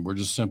conclusion. We're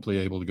just simply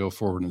able to go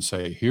forward and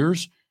say,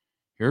 here's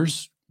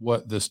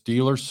what this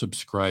dealer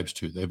subscribes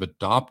to. They've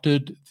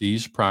adopted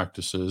these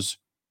practices.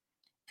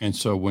 And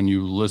so when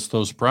you list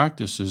those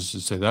practices,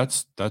 you say,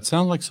 that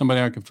sounds like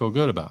somebody I can feel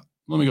good about.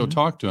 Let me go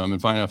talk to them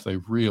and find out if they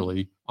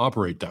really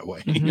operate that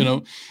way,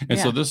 And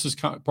so this is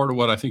part of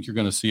what I think you're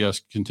going to see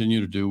us continue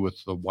to do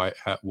with the White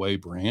Hat Way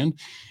brand.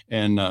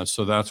 And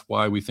so that's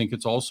why we think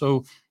it's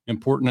also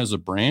important as a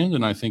brand.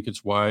 And I think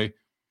it's why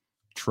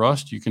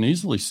trust, you can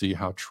easily see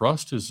how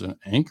trust is an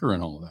anchor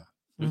in all of that.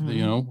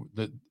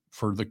 That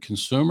for the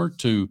consumer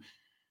to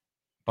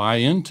buy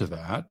into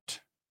that,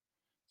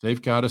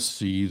 they've got to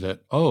see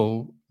that,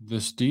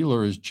 this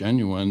dealer is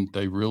genuine.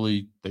 They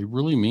really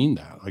mean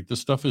that. Like, this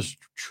stuff is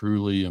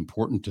truly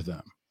important to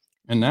them.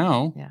 And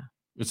now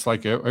it's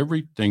like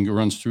everything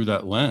runs through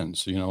that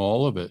lens,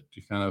 all of it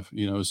kind of,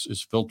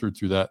 is filtered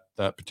through that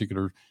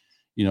particular,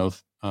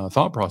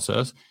 thought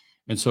process.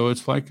 And so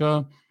it's like,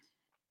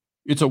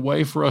 it's a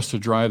way for us to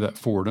drive that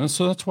forward. And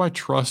so that's why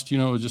trust,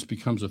 it just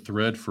becomes a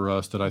thread for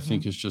us that I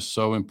think is just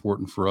so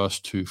important for us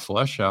to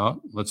flesh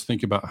out. Let's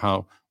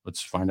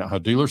find out how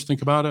dealers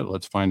think about it.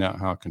 Let's find out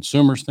how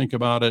consumers think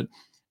about it.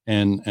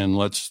 And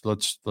let's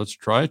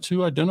try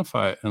to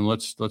identify it, and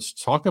let's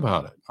talk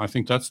about it. I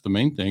think that's the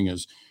main thing,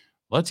 is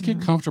let's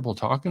get comfortable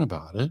talking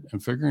about it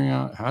and figuring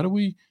out how do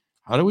we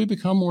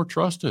become more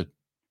trusted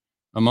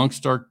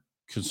amongst our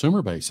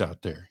consumer base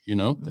out there,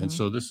 And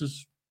so this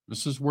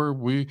is where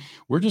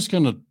we're just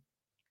going to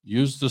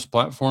use this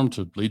platform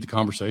to lead the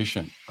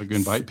conversation, like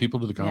invite people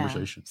to the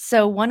conversation.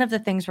 So one of the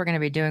things we're going to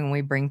be doing when we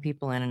bring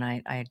people in, and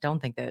I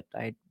don't think that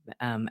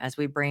as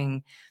we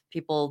bring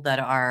people that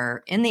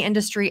are in the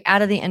industry,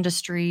 out of the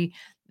industry,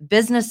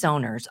 business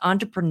owners,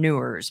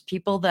 entrepreneurs,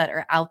 people that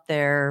are out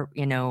there,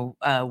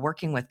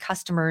 working with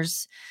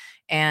customers,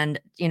 and,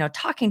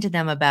 talking to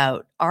them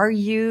about, are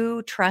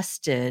you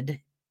trusted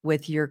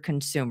with your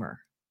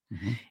consumer?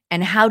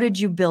 And how did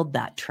you build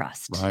that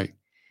trust? Right.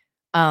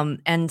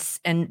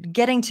 And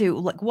getting to,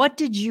 like, what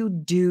did you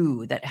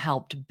do that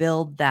helped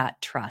build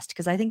that trust?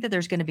 Because I think that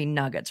there's going to be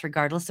nuggets,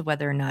 regardless of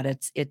whether or not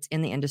it's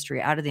in the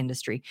industry, out of the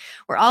industry.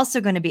 We're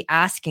also going to be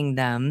asking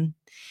them,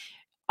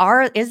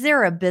 is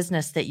there a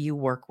business that you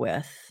work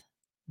with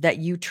that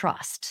you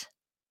trust?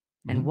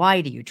 And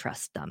why do you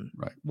trust them?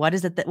 Right. What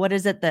is it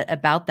that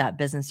about that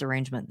business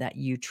arrangement that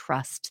you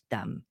trust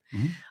them?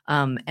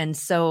 And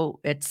so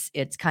it's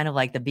kind of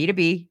like the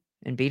B2B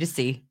and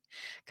B2C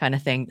kind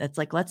of thing. That's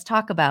like, let's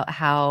talk about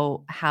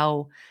how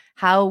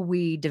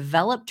we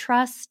develop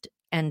trust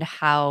and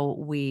how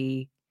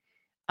we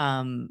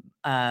earn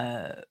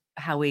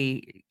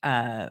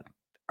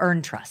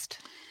trust.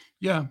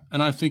 Yeah.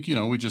 And I think,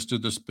 we just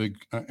did this big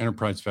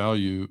enterprise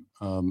value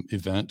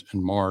event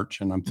in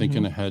March, and I'm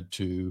thinking ahead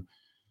to,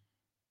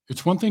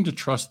 it's one thing to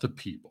trust the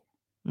people,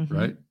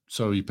 right?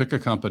 So you pick a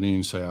company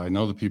and say, I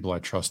know the people, I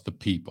trust the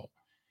people.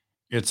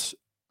 It's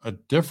a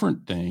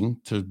different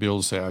thing to be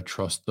able to say, I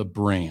trust the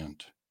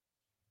brand.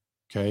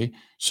 Okay.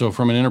 So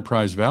from an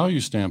enterprise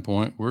value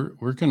standpoint,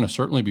 we're going to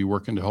certainly be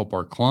working to help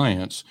our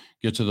clients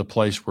get to the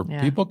place where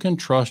people can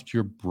trust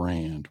your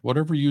brand,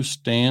 whatever you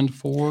stand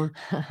for,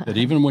 that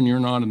even when you're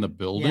not in the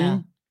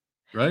building,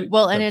 right?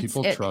 Well, that and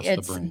people trust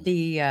the brand.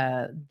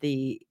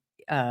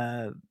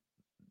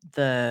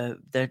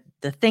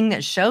 The thing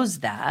that shows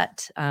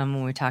that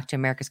when we talk to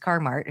America's Car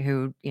Mart,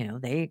 who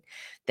they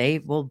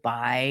will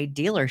buy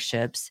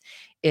dealerships,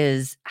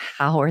 is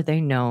how are they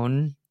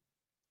known?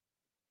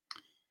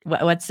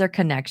 What's their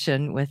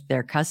connection with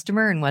their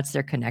customer, and what's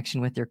their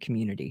connection with their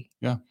community?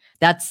 Yeah,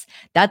 that's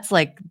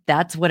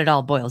what it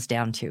all boils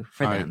down to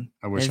for them.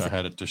 I wish I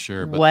had it to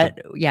share, but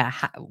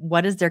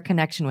what is their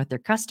connection with their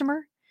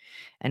customer,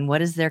 and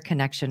what is their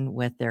connection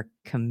with their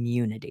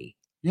community?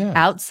 Yeah.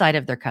 Outside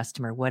of their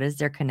customer, what is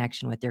their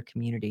connection with their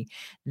community?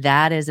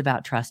 That is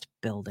about trust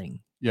building.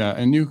 Yeah.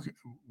 And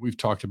we've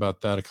talked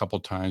about that a couple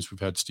of times. We've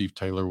had Steve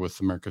Taylor with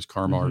America's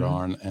Car Mart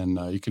on, and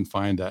you can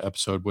find that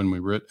episode when we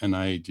were at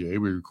NIADA.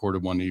 We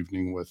recorded one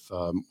evening with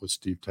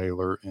Steve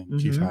Taylor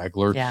and Keith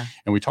Hagler. Yeah.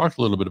 And we talked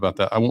a little bit about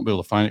that. I won't be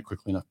able to find it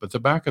quickly enough, but the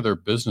back of their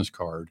business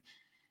card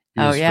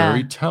is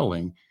very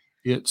telling.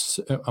 It's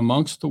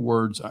amongst the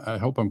words. I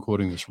hope I'm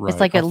quoting this right. It's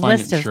like a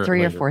list of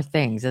 3 or 4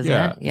 things, isn't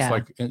it? Yeah.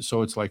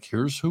 It's like,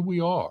 here's who we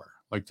are.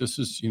 Like, this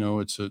is,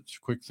 it's a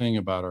quick thing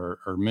about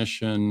our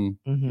mission,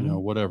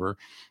 whatever.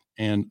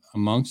 And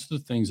amongst the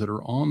things that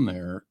are on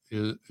there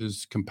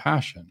is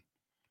compassion.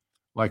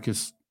 Like,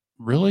 it's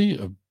really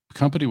a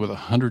company with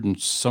 100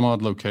 and some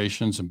odd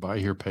locations and buy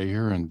here, pay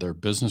here. And their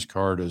business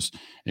card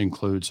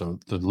includes the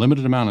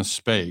limited amount of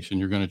space. And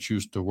you're going to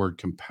choose the word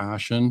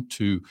compassion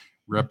to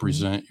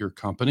represent your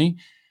company.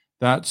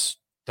 That's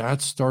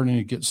starting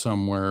to get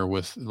somewhere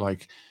with,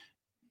 like,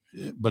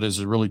 but is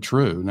it really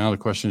true? Now the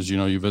question is,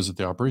 you visit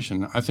the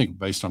operation. I think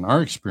based on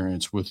our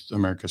experience with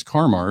America's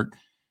Car Mart,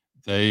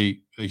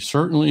 they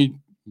certainly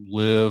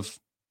live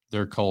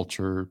their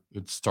culture.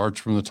 It starts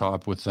from the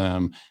top with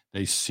them.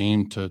 They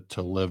seem to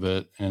live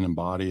it and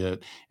embody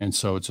it. And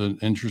so it's an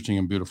interesting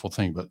and beautiful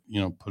thing. But,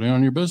 putting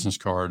on your business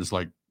card is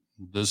like,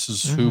 this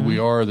is who we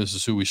are. This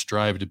is who we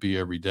strive to be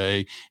every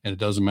day. And it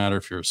doesn't matter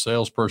if you're a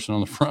salesperson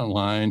on the front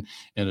line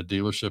in a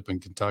dealership in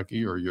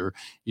Kentucky, or you're,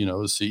 the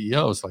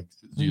CEO. It's like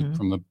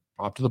from the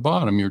top to the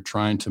bottom, you're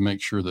trying to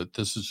make sure that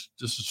this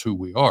is who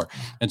we are.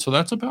 And so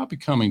that's about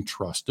becoming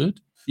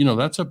trusted.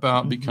 That's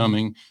about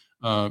becoming,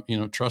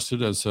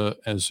 trusted as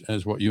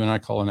what you and I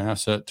call an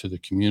asset to the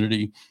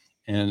community.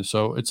 And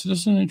so it's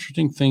just an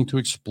interesting thing to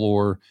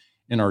explore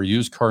in our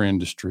used car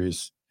industry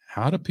is,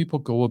 how do people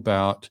go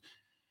about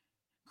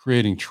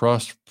creating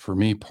trust? For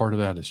me, part of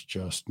that is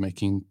just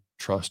making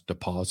trust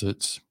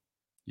deposits,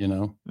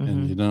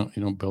 and you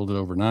don't build it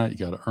overnight. You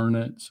got to earn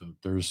it. So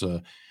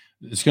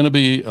it's going to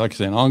be, like I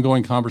say, an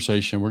ongoing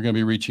conversation. We're going to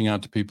be reaching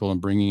out to people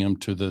and bringing them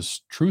to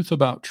this truth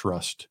about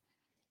trust.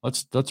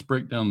 Let's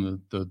break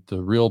down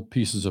the real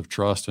pieces of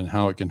trust and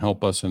how it can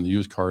help us in the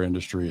used car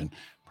industry, and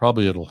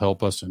probably it'll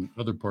help us in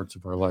other parts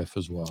of our life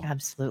as well.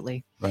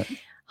 Absolutely. Right.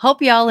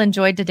 Hope y'all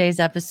enjoyed today's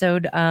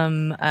episode.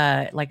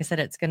 Like I said,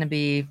 it's going to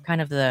be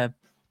kind of the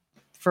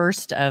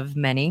first of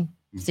many,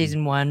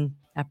 season 1,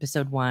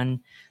 episode 1,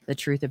 the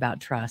truth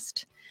about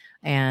trust.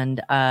 And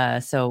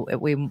so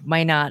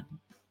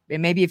it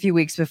may be a few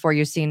weeks before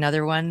you see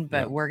another one,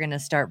 but we're going to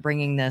start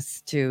bringing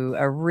this to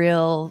a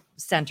real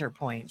center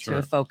point, to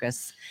a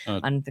focus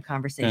on the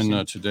conversation.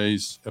 And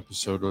today's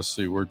episode, let's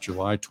see, we're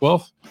July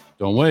 12th.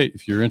 Don't wait.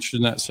 If you're interested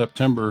in that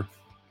September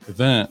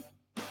event,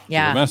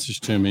 get a message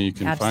to me. You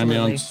can find me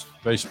on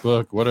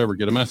Facebook, whatever.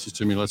 Get a message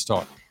to me. Let's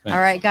talk. Thanks. All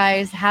right,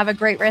 guys. Have a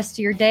great rest of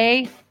your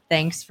day.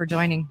 Thanks for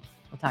joining.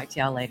 We'll talk to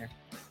y'all later.